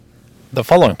The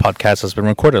following podcast has been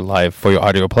recorded live for your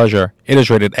audio pleasure. It is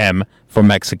rated M for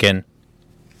Mexican.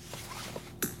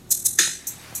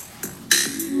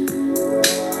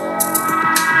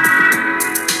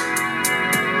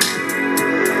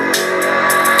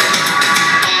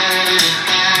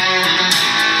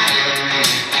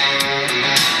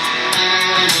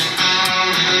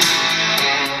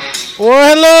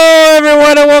 Well, hello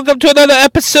everyone, and welcome to another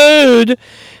episode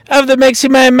of the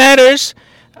Meximan Matters.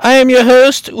 I am your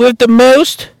host with the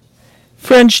most,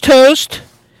 French Toast,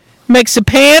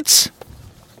 Mexipants,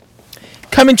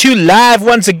 coming to you live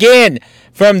once again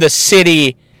from the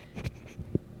city,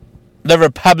 the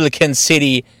Republican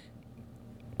city,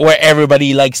 where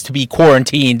everybody likes to be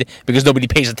quarantined because nobody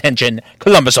pays attention,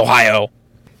 Columbus, Ohio.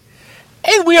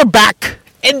 And we are back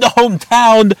in the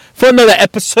hometown for another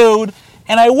episode,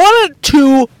 and I wanted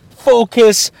to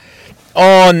focus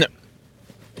on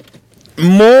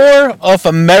more of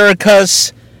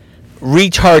America's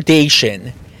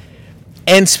retardation,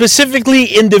 and specifically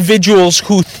individuals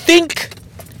who think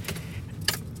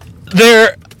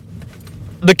they're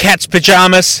the cat's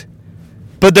pajamas,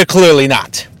 but they're clearly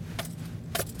not.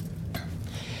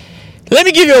 Let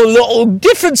me give you a little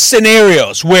different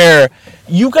scenarios where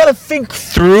you gotta think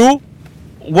through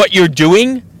what you're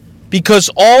doing, because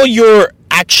all your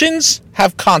actions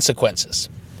have consequences.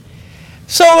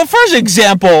 So the first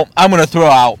example I'm going to throw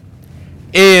out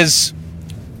is,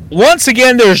 once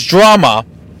again, there's drama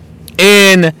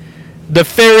in the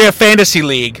Feria Fantasy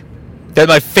League that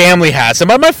my family has. And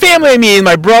by my family, I mean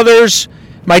my brothers,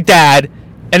 my dad,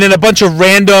 and then a bunch of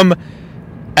random,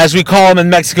 as we call them in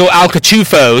Mexico,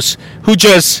 alcachufos, who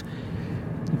just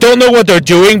don't know what they're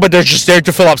doing, but they're just there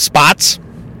to fill up spots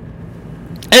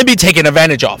and be taken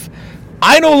advantage of.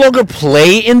 I no longer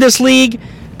play in this league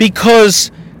because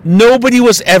nobody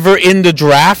was ever in the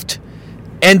draft,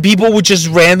 and people would just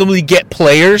randomly get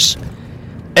players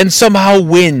and somehow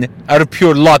win out of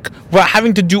pure luck without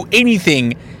having to do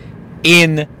anything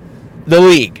in the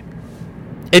league.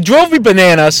 It drove me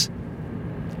bananas,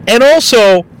 and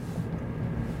also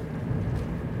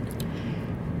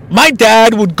my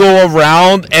dad would go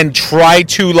around and try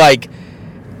to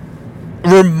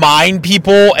remind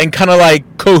people and kind of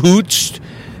cahoots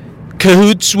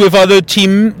with other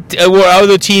teams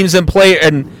and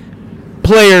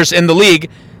players in the league,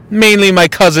 mainly my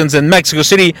cousins in Mexico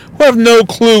City, who have no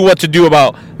clue what to do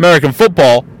about American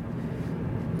football,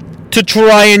 to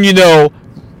try and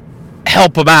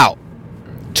help them out,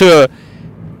 to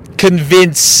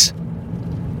convince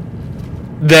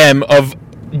them of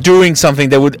doing something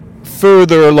that would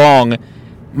further along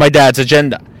my dad's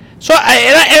agenda. So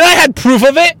I had proof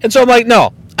of it, and so I'm like,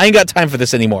 no, I ain't got time for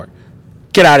this anymore.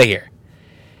 Get out of here.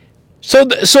 So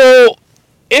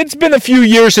it's been a few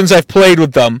years since I've played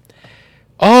with them.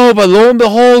 Oh, but lo and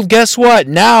behold, guess what?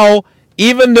 Now,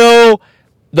 even though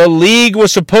the league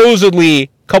was supposedly, a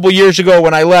couple years ago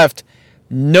when I left,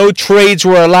 no trades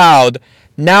were allowed,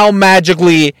 now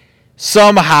magically,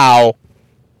 somehow,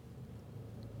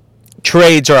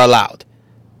 trades are allowed.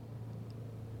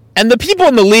 And the people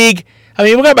in the league, I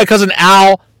mean, we got my cousin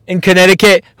Al in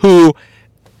Connecticut, who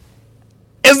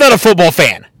is not a football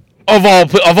fan. Of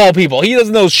all people. He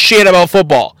doesn't know shit about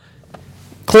football.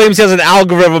 Claims he has an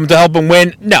algorithm to help him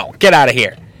win. No, get out of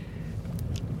here.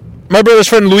 My brother's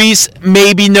friend Luis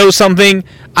maybe knows something.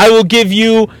 I will give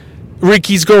you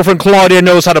Ricky's girlfriend Claudia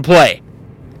knows how to play.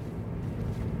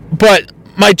 But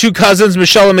my two cousins,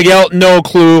 Michelle and Miguel, no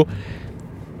clue.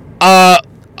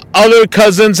 Other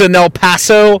cousins in El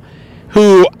Paso,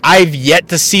 who I've yet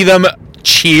to see them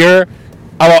cheer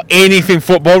about anything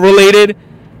football related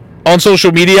on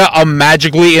social media, are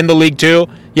magically in the league too.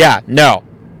 Yeah, no.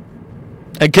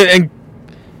 And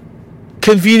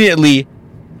conveniently,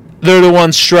 they're the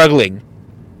ones struggling.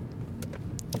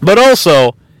 But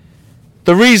also,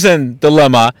 the reason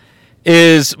dilemma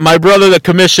is my brother, the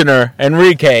commissioner,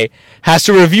 Enrique, has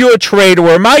to review a trade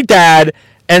where my dad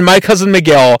and my cousin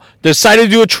Miguel decided to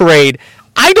do a trade.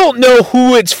 I don't know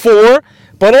who it's for,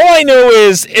 but all I know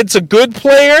is it's a good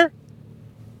player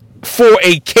for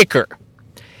a kicker.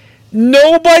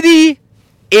 Nobody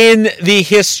in the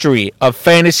history of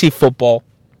fantasy football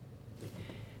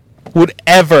would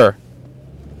ever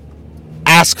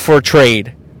ask for a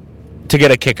trade to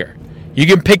get a kicker. You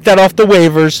can pick that off the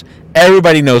waivers.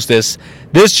 Everybody knows this.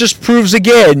 This just proves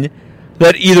again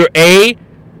that either A,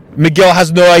 Miguel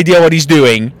has no idea what he's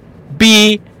doing,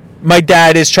 B, my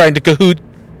dad is trying to cahoot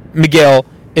Miguel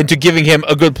into giving him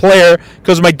a good player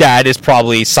because my dad is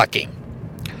probably sucking.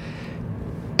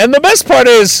 And the best part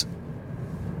is,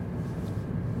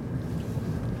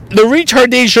 the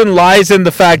retardation lies in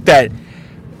the fact that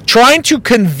trying to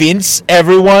convince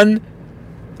everyone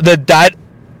that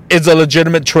is a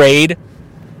legitimate trade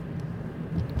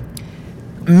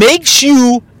makes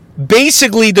you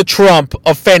basically the Trump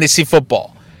of fantasy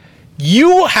football.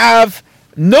 You have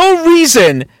no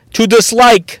reason to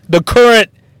dislike the current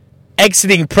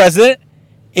exiting president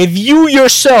if you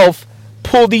yourself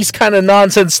pull these kind of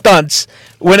nonsense stunts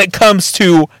when it comes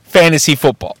to fantasy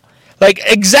football. Like,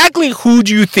 exactly who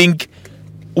do you think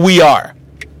we are?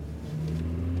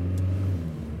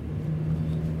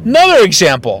 Another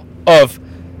example of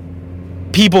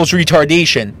people's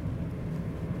retardation.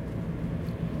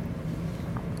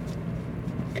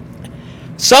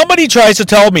 Somebody tries to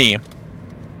tell me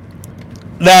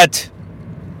that,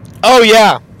 oh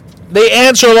yeah, they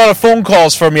answer a lot of phone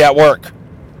calls for me at work.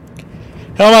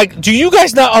 And I'm like, do you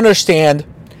guys not understand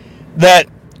that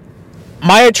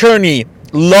my attorney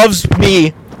loves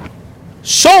me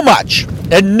so much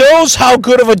and knows how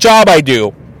good of a job I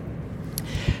do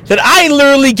that I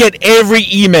literally get every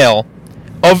email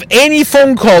of any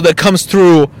phone call that comes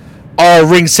through our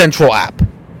Ring Central app?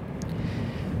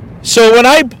 So when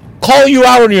I call you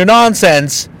out on your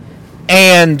nonsense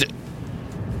and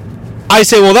I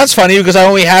say, well, that's funny because I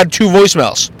only had 2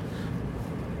 voicemails.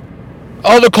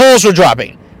 Oh, the calls were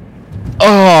dropping.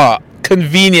 Oh,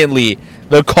 conveniently,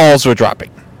 the calls were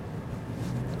dropping.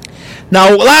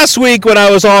 Now, last week when I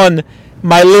was on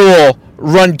my little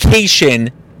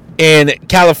runcation in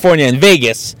California and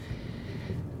Vegas,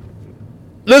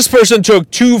 this person took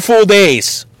 2 full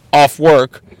days off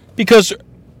work because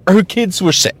her kids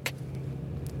were sick.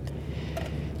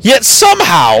 Yet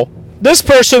somehow, this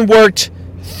person worked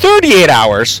 38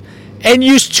 hours and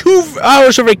used 2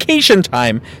 hours of vacation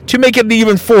time to make it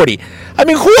even 40. I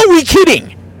mean, who are we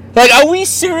kidding? Like, are we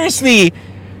seriously...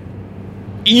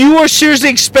 You are seriously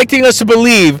expecting us to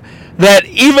believe that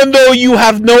even though you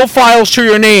have no files to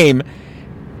your name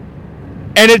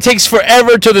and it takes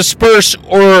forever to disperse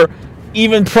or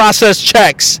even process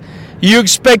checks, you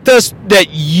expect us that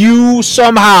you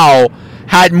somehow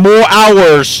had more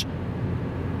hours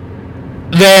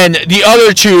than the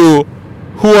other 2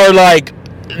 who are like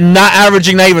not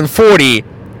averaging not even 40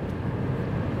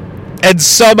 and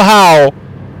somehow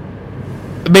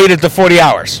made it to 40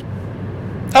 hours.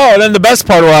 Oh, and then the best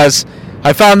part was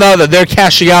I found out that they're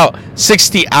cashing out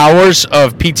 60 hours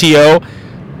of PTO.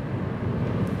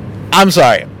 I'm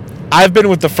sorry. I've been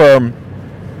with the firm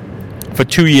for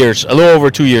 2 years, a little over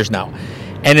 2 years now.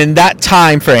 And in that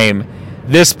time frame,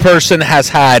 this person has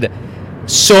had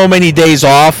so many days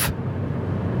off,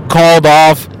 called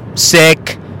off,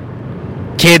 sick,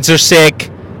 kids are sick,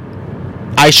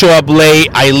 I show up late,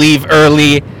 I leave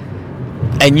early,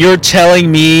 and you're telling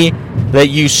me that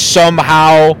you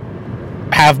somehow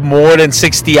have more than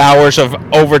 60 hours of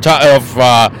overtime of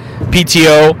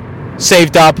PTO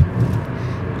saved up?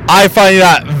 I find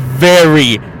that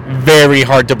very, very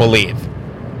hard to believe.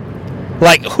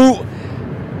 Like,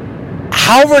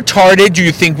 how retarded do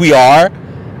you think we are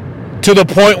to the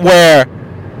point where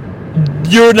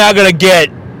you're not going to get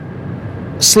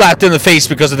slapped in the face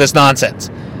because of this nonsense?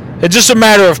 It's just a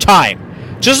matter of time.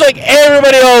 Just like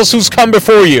everybody else who's come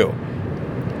before you.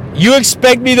 You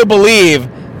expect me to believe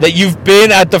that you've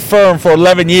been at the firm for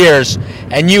 11 years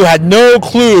and you had no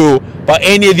clue about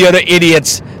any of the other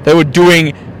idiots that were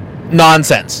doing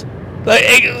nonsense. Like,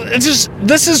 it's just,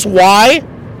 this is why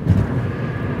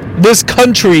this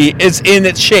country is in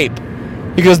its shape.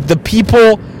 Because the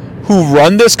people who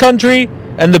run this country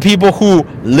and the people who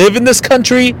live in this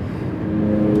country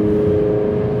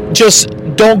just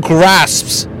don't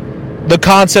grasp the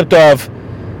concept of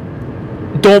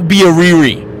don't be a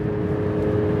Riri.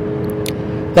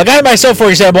 Like, I myself, for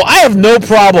example, I have no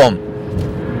problem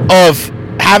of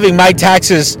having my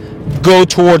taxes go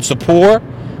towards the poor.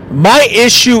 My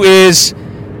issue is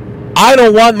I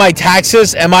don't want my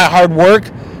taxes and my hard work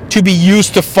to be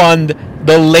used to fund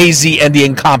the lazy and the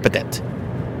incompetent.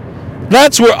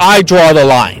 That's where I draw the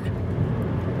line.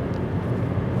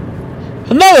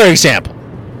 Another example.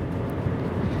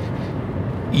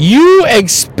 You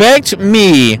expect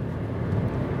me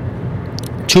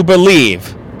to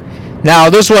believe.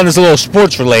 Now, this one is a little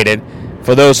sports related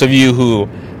for those of you who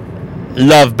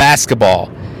love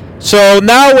basketball. So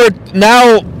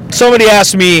now somebody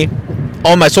asked me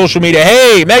on my social media,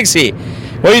 "Hey, Megzy,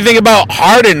 what do you think about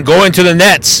Harden going to the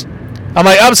Nets?" I'm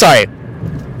like, I'm sorry.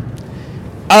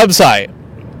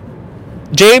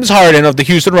 James Harden of the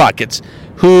Houston Rockets,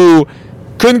 who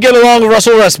couldn't get along with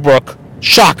Russell Westbrook,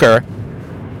 shocker,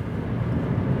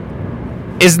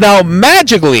 is now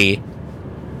magically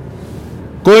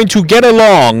going to get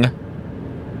along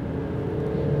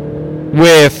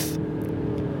with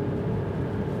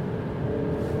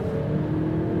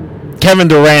Kevin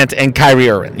Durant and Kyrie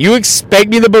Irving. You expect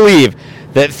me to believe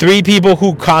that three people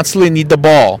who constantly need the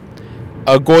ball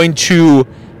are going to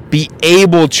be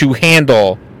able to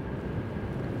handle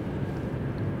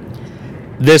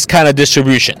this kind of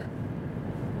distribution?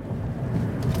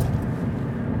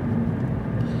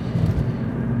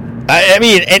 I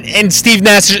mean, and Steve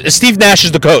Nash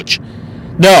is the coach.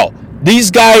 No,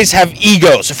 these guys have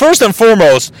egos. First and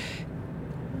foremost,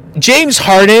 James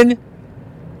Harden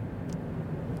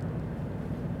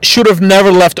should have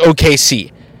never left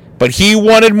OKC. But he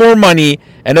wanted more money,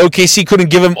 and OKC couldn't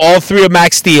give him all three of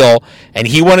Max Steel, and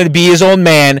he wanted to be his own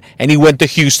man, and he went to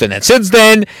Houston. And since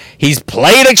then, he's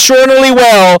played extraordinarily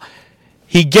well.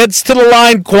 He gets to the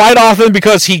line quite often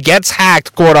because he gets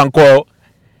hacked, quote-unquote.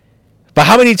 But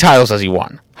how many titles has he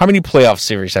won? How many playoff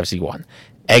series has he won?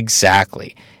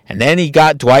 Exactly. And then he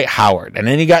got Dwight Howard, and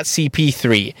then he got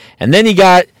CP3, and then he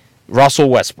got Russell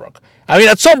Westbrook. I mean,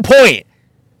 at some point,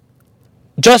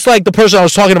 just like the person I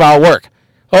was talking about at work,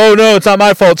 oh, no, it's not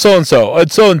my fault, so-and-so.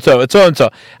 It's so-and-so. It's so-and-so.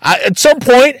 At some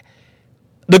point,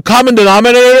 the common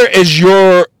denominator is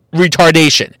your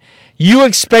retardation. You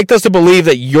expect us to believe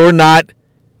that you're not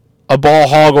a ball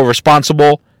hog or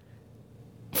responsible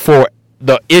for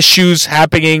the issues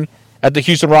happening at the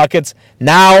Houston Rockets.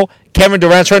 Now, Kevin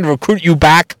Durant's trying to recruit you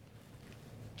back.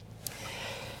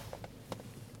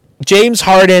 James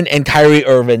Harden and Kyrie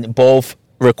Irving both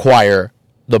require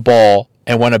the ball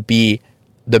and want to be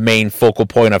the main focal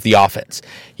point of the offense.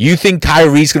 You think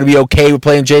Kyrie's going to be okay with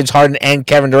playing James Harden and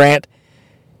Kevin Durant?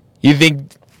 You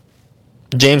think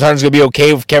James Harden's going to be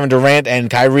okay with Kevin Durant and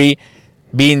Kyrie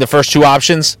being the first two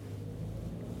options?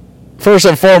 First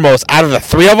and foremost, out of the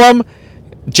three of them,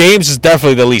 James is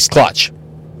definitely the least clutch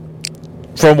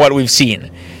from what we've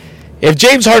seen. If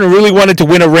James Harden really wanted to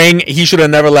win a ring, he should have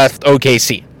never left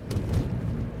OKC.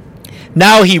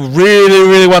 Now he really,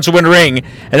 really wants to win a ring,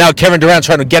 and now Kevin Durant's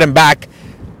trying to get him back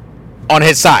on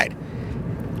his side.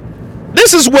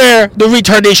 This is where the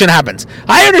retardation happens.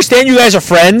 I understand you guys are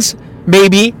friends,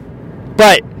 maybe,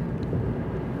 but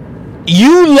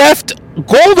you left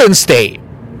Golden State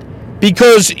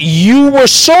because you were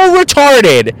so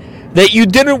retarded that you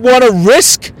didn't want to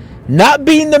risk not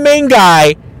being the main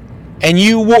guy, and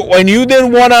you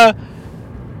didn't want to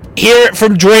hear it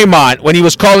from Draymond when he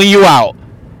was calling you out,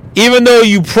 even though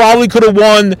you probably could have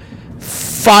won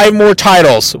 5 more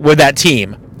titles with that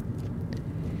team.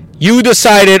 You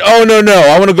decided, oh, no,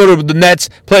 I want to go to the Nets,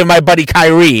 play with my buddy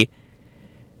Kyrie.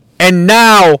 And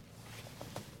now,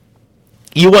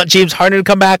 you want James Harden to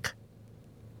come back?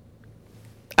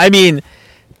 I mean,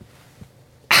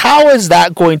 how is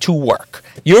that going to work?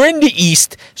 You're in the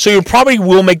East, so you probably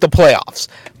will make the playoffs.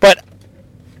 But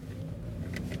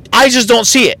I just don't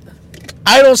see it.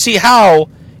 I don't see how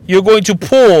you're going to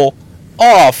pull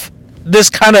off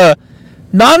this kind of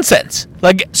nonsense.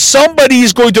 Like, somebody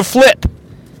is going to flip.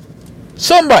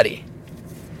 Somebody.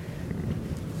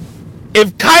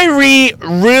 If Kyrie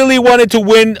really wanted to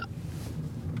win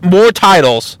more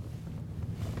titles,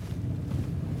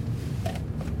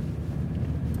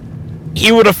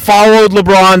 he would have followed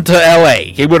LeBron to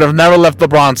LA. He would have never left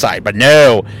LeBron's side. But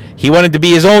no, he wanted to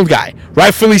be his own guy.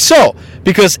 Rightfully so.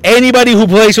 Because anybody who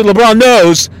plays with LeBron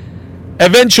knows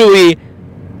eventually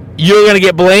you're going to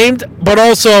get blamed, but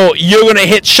also you're going to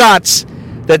hit shots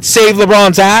that save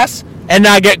LeBron's ass and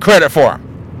not get credit for him.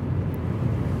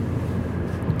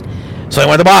 So he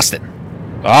went to Boston.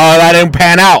 Oh, that didn't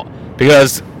pan out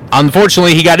because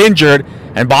unfortunately he got injured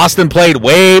and Boston played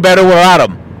way better without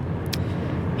him.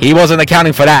 He wasn't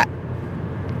accounting for that.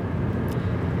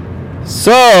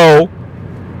 So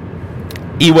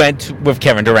he went with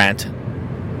Kevin Durant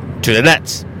to the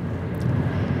Nets.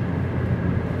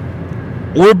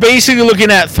 We're basically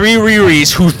looking at 3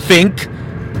 Riris who think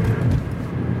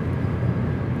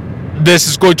this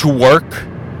is going to work,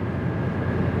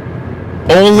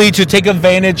 only to take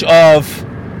advantage of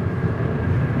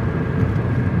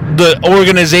the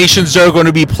organizations they're going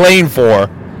to be playing for,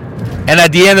 and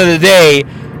at the end of the day,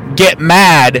 get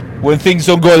mad when things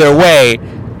don't go their way,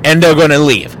 and they're going to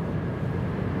leave.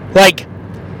 Like,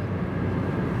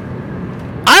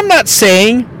 I'm not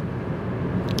saying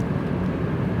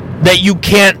that you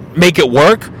can't make it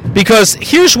work, because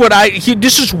this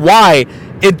is why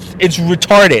it's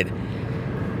retarded.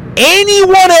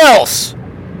 Anyone else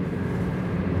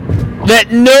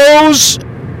that knows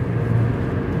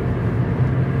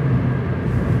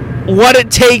what it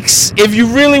takes, if you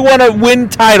really want to win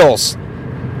titles,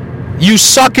 you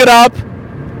suck it up,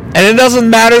 and it doesn't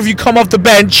matter if you come off the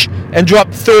bench and drop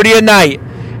 30 a night.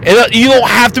 You don't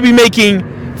have to be making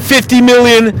 $50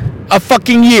 million a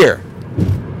fucking year.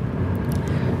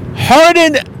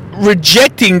 Harden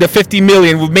rejecting the $50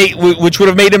 million, which would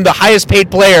have made him the highest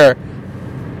paid player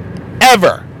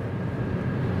ever.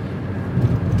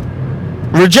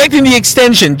 Rejecting the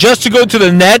extension just to go to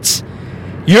the Nets,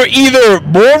 you're either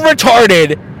more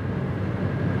retarded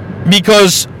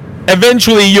because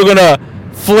eventually you're going to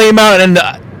flame out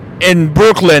in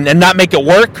Brooklyn and not make it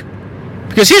work.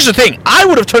 Because here's the thing, I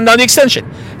would have turned down the extension.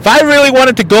 If I really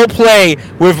wanted to go play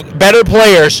with better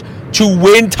players to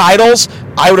win titles,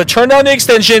 I would have turned down the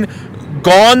extension,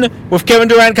 gone with Kevin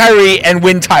Durant, Kyrie, and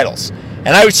win titles. And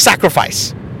I would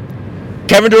sacrifice.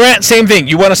 Kevin Durant, same thing.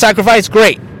 You want to sacrifice?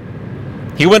 Great.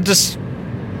 He went to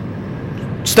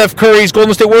Steph Curry's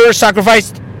Golden State Warriors,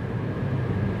 sacrificed.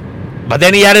 But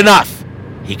then he had enough.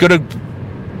 He could have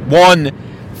won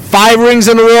 5 rings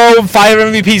in a row, 5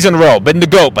 MVPs in a row, been the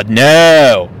GOAT. But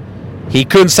no, he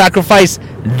couldn't sacrifice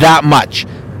that much.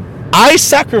 I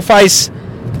sacrifice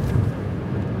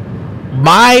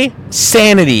my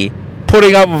sanity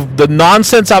putting up with the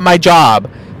nonsense at my job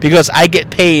because I get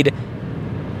paid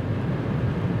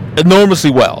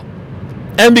enormously well.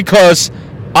 And because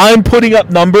I'm putting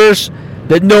up numbers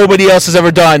that nobody else has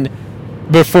ever done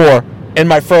before in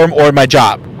my firm or in my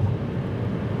job.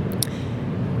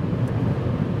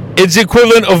 It's the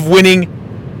equivalent of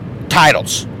winning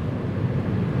titles.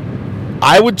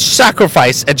 I would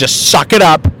sacrifice and just suck it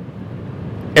up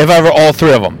if I were all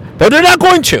 3 of them. But they're not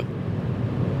going to.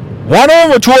 1 of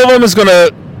them or 2 of them is going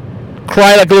to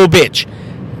cry like a little bitch.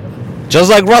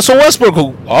 Just like Russell Westbrook,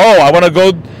 who, I want to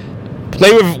go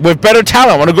play with better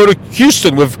talent. I want to go to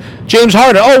Houston with James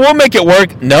Harden. We'll make it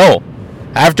work. No.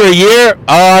 After a year,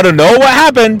 I don't know what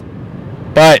happened,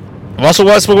 but Russell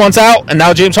Westbrook wants out, and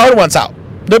now James Harden wants out.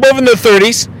 They're both in their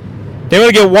 30s. They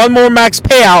want to get 1 more max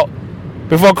payout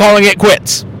before calling it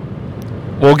quits.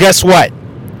 Well, guess what?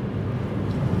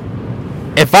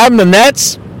 If I'm the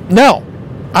Nets, no.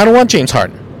 I don't want James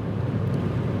Harden.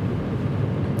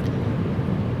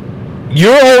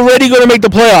 You're already going to make the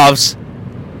playoffs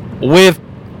with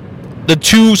the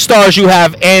 2 stars you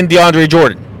have and DeAndre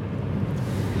Jordan.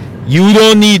 You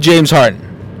don't need James Harden.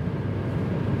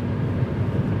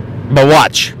 But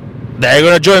watch. They're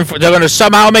going to join. They're going to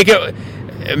somehow make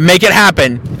it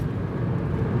happen.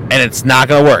 And it's not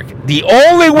going to work. The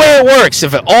only way it works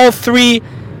if all 3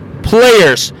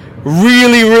 players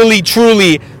really, really,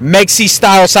 truly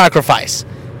Mexi-style sacrifice.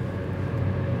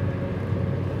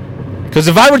 Because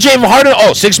if I were James Harden,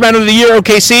 6th man of the year,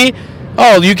 OKC.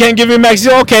 You can't give me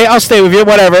Maxi. Okay, I'll stay with you.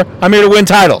 Whatever. I'm here to win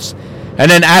titles. And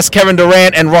then ask Kevin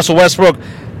Durant and Russell Westbrook,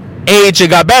 age, it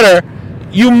got better.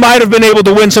 You might have been able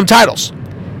to win some titles.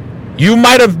 You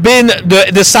might have been the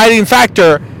deciding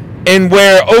factor in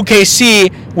where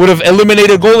OKC would have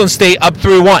eliminated Golden State up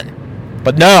 3-1.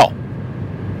 But no.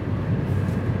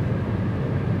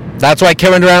 That's why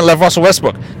Kevin Durant left Russell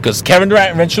Westbrook. Because Kevin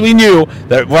Durant eventually knew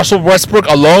that Russell Westbrook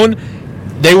alone,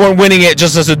 they weren't winning it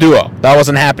just as a duo. That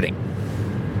wasn't happening.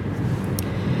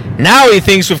 Now he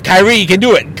thinks with Kyrie he can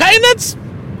do it. And that's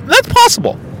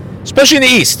possible. Especially in the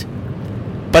East.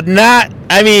 But not,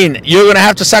 you're going to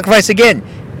have to sacrifice again.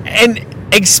 And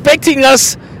expecting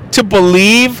us to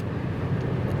believe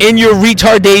in your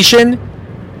retardation,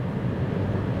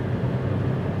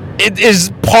 it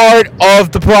is part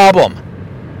of the problem.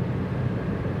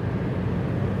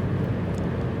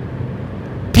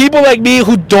 People like me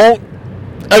who don't,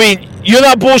 you're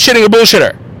not bullshitting a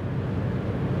bullshitter.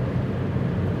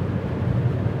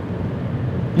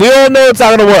 We all know it's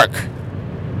not going to work.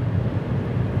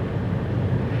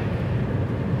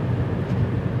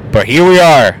 But here we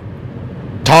are,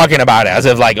 talking about it as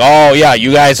if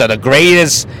you guys are the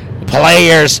greatest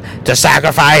players to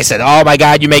sacrifice, and oh my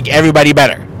God, you make everybody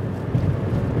better.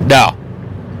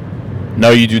 No,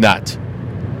 you do not.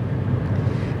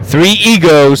 3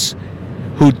 egos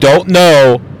who don't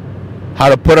know how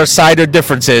to put aside their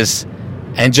differences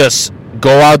and just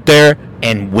go out there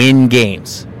and win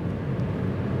games.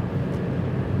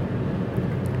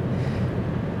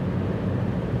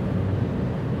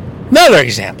 Another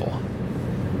example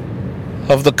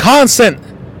of the constant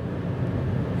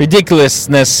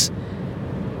ridiculousness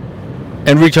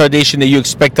and retardation that you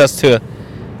expect us to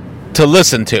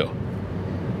listen to.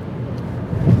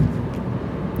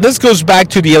 This goes back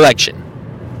to the election.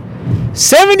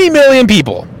 70 million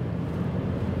people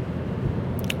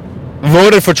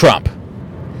voted for Trump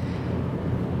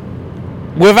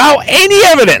without any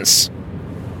evidence.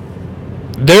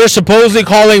 They're supposedly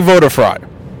calling voter fraud.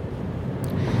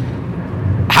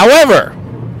 However,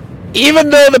 even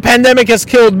though the pandemic has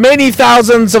killed many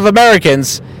thousands of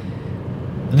Americans,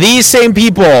 these same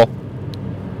people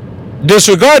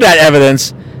disregard that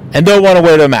evidence and don't want to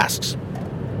wear their masks.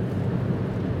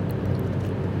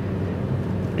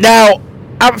 Now,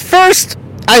 at first,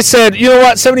 I said, you know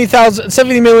what,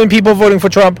 70 million people voting for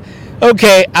Trump.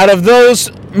 Okay, out of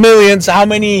those millions, how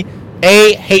many,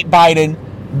 A, hate Biden,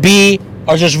 B,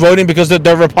 are just voting because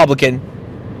they're Republican,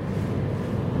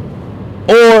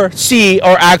 or C,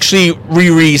 are actually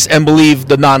Riri's and believe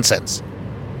the nonsense?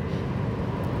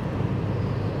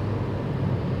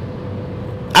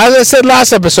 As I said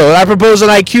last episode, I propose an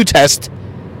IQ test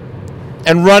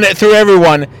and run it through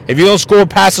everyone. If you don't score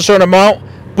past a certain amount,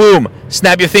 boom,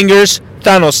 snap your fingers,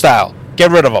 Thanos style. Get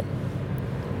rid of them.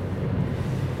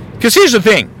 Because here's the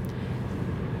thing.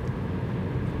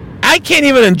 I can't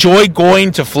even enjoy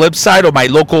going to Flipside or my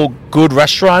local good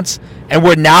restaurants, and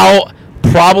we're now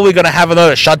probably going to have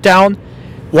another shutdown.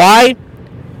 Why?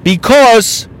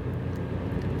 Because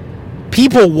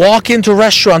people walk into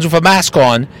restaurants with a mask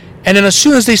on, and then as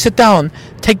soon as they sit down,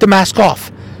 take the mask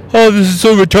off. Oh, this is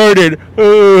so retarded.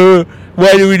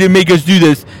 Why do they make us do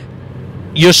this?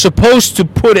 You're supposed to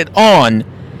put it on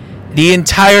the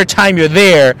entire time you're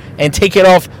there and take it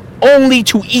off only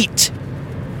to eat.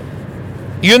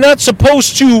 You're not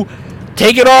supposed to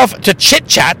take it off to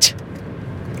chit-chat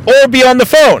or be on the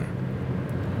phone.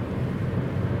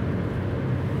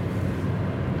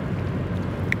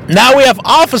 Now we have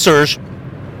officers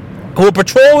who are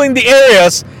patrolling the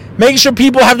areas, making sure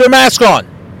people have their mask on.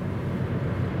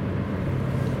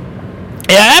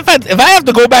 Yeah, if I have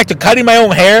to go back to cutting my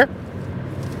own hair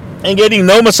and getting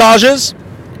no massages,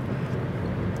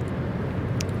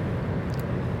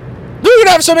 we're going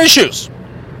to have some issues.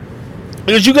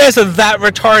 Because you guys are that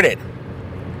retarded.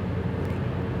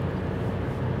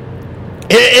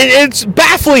 It's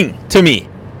baffling to me.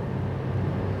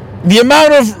 The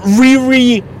amount of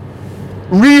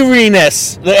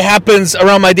Riri-ness that happens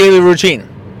around my daily routine.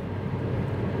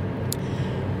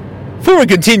 Before we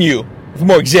continue with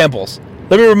more examples,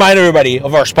 let me remind everybody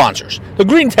of our sponsors. The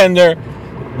Green Tender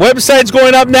website's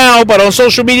going up now, but on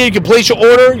social media you can place your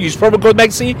order. Use promo code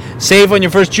MEXI. Save on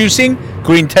your first juicing.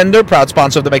 Green Tender, proud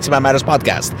sponsor of the Mexican Matters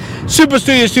podcast. Super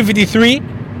Studios 253.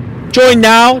 Join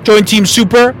now. Join Team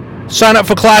Super. Sign up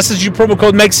for classes. Use promo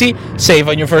code MEXI. Save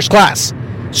on your first class.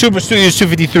 Super Studios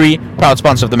 253, proud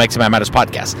sponsor of the Mexican Matters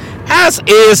podcast. As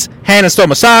is Hand and Stone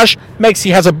Massage. Mexi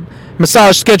has a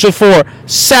massage scheduled for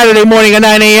Saturday morning at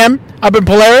 9 a.m. up in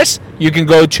Polaris. You can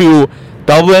go to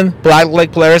Dublin, Black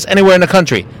Lake, Polaris, anywhere in the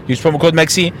country. Use promo code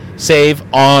MEXI. Save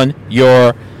on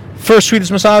your first Swedish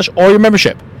massage or your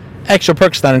membership. Extra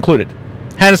perks not included.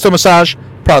 Hand and Stone Massage,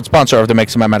 proud sponsor of the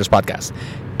Mexican Matters podcast.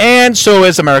 And so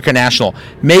is American National.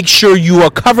 Make sure you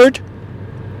are covered.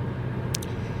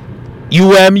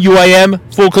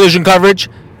 UIM, full collision coverage.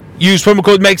 Use promo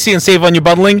code MEXI and save on your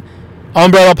bundling.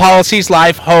 Umbrella policies,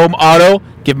 life, home, auto.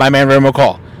 Give my man Remo a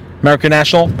call. American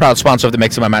National, proud sponsor of the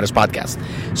Mexican Matters podcast.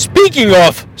 Speaking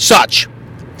of such,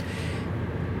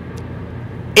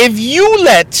 if you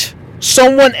let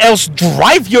someone else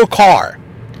drive your car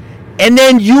and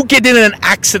then you get in an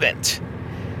accident,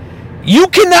 you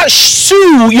cannot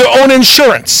sue your own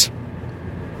insurance.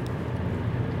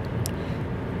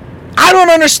 I don't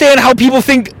understand how people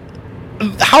think.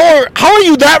 How are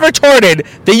you that retarded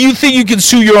that you think you can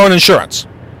sue your own insurance?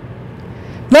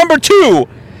 Number two,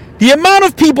 the amount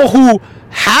of people who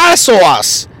hassle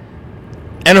us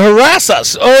and harass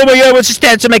us. Oh my God, what's the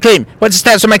status of my claim? What's the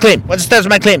status of my claim? What's the status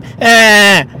of my claim?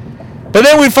 But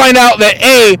then we find out that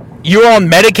A, you're on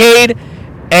Medicaid,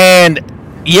 and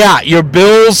yeah, your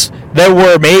bills that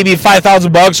were maybe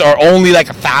 $5,000 are only like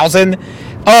 $1,000.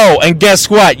 Oh, and guess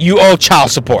what? You owe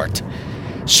child support.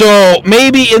 So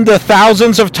maybe in the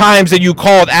thousands of times that you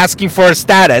called asking for a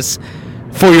status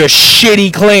for your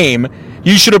shitty claim,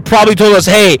 you should have probably told us,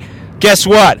 hey, guess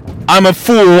what? I'm a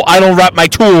fool. I don't wrap my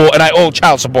tool, and I owe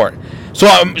child support.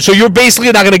 So you're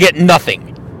basically not going to get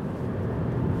nothing.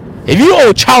 If you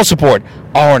owe child support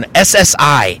on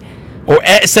SSI or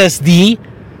SSD,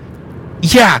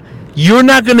 yeah, you're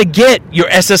not going to get your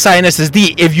SSI and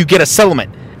SSD if you get a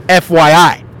settlement.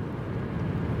 FYI.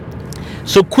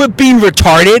 So quit being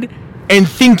retarded and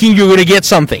thinking you're going to get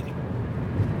something.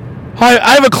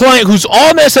 I have a client who's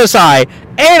on SSI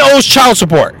and owes child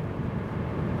support.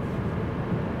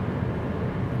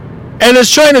 And is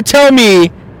trying to tell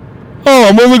me, oh,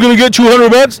 I'm only going to get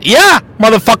 $200? Yeah,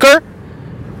 motherfucker.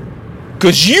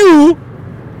 Because you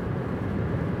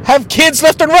have kids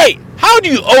left and right. How do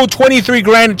you owe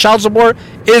 $23,000 in child support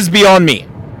is beyond me.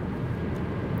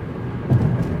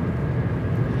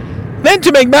 Then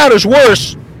to make matters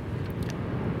worse,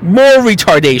 more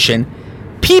retardation.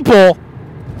 People,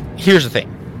 here's the thing.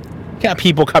 You got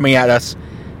people coming at us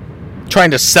trying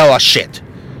to sell us shit.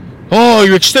 Oh,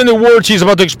 your extended warranty is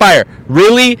about to expire.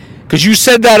 Really? Because you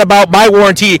said that about my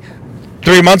warranty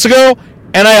 3 months ago,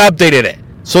 And I updated it.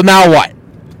 So now what?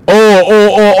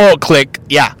 Oh, click.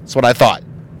 Yeah, that's what I thought.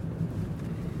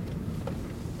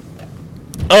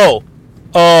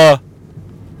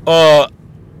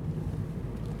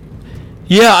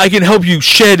 Yeah, I can help you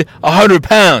shed 100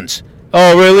 pounds.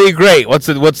 Oh, really? Great. What's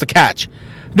the catch?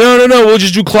 No. We'll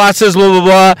just do classes. Blah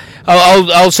blah blah.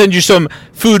 I'll send you some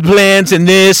food plans and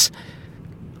this.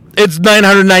 It's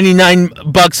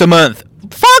 $999 a month.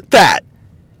 Fuck that.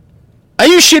 Are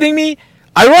you shitting me?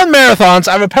 I run marathons.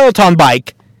 I have a Peloton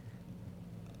bike.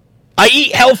 I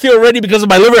eat healthy already because of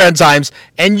my liver enzymes,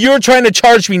 and you're trying to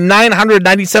charge me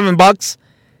 $997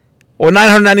 or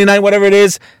 $999, whatever it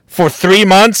is, for 3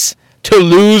 months to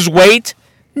lose weight?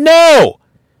 No.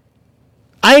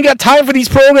 I ain't got time for these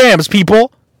programs,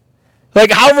 people.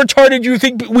 Like, how retarded do you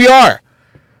think we are?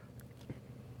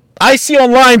 I see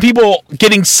online people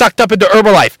getting sucked up into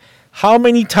Herbalife. How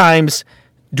many times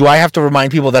do I have to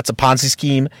remind people that's a Ponzi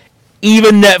scheme?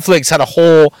 Even Netflix had a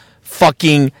whole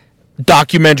fucking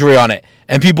documentary on it.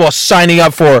 And people are signing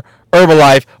up for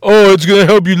Herbalife. Oh, it's going to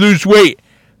help you lose weight.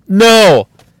 No.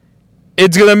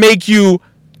 It's going to make you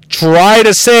try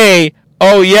to say,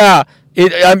 oh, yeah,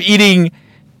 I'm eating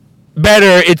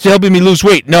better. It's helping me lose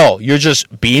weight. No, you're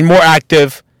just being more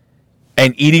active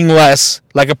and eating less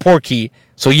like a porky.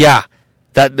 So, yeah,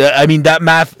 that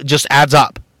math just adds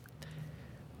up.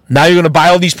 Now you're going to buy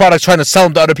all these products trying to sell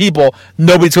them to other people.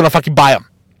 Nobody's going to fucking buy them.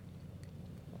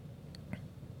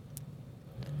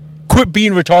 Quit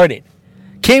being retarded.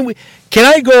 Can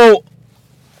I go?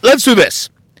 Let's do this.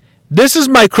 This is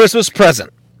my Christmas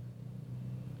present.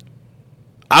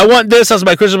 I want this as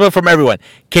my Christmas present from everyone.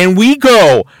 Can we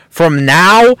go from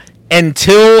now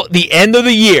until the end of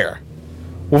the year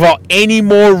without any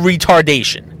more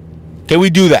retardation? Can we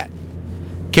do that?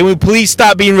 Can we please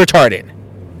stop being retarded?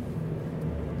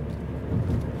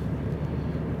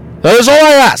 That is all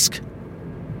I ask.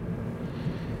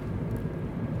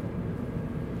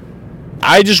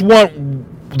 I just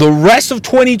want the rest of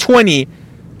 2020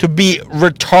 to be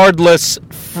retardless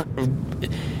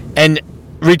and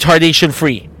retardation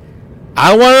free.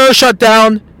 I don't want to shut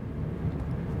down.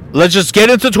 Let's just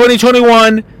get into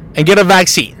 2021 and get a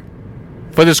vaccine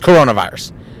for this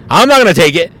coronavirus. I'm not going to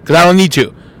take it because I don't need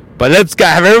to. But let's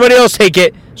have everybody else take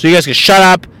it so you guys can shut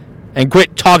up and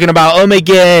quit talking about, oh my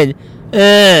God.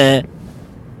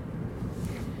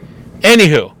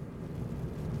 Anywho,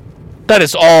 that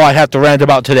is all I have to rant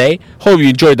about today. Hope you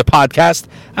enjoyed the podcast.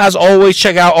 As always,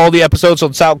 check out all the episodes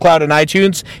on SoundCloud and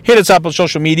iTunes. Hit us up on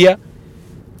social media.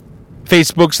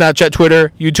 Facebook, Snapchat,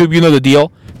 Twitter, YouTube, you know the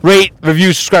deal. Rate,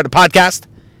 review, subscribe to the podcast.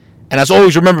 And as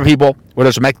always, remember, people, where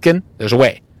there's a Mexican, there's a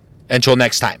way. Until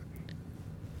next time,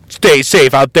 stay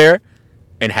safe out there,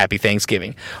 and happy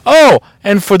Thanksgiving. Oh,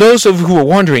 and for those of you who are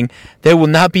wondering, there will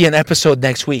not be an episode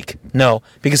next week. No,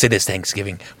 because it is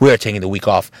Thanksgiving. We are taking the week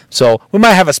off. So we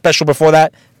might have a special before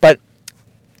that, but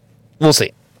we'll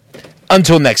see.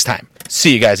 Until next time,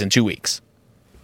 see you guys in 2 weeks.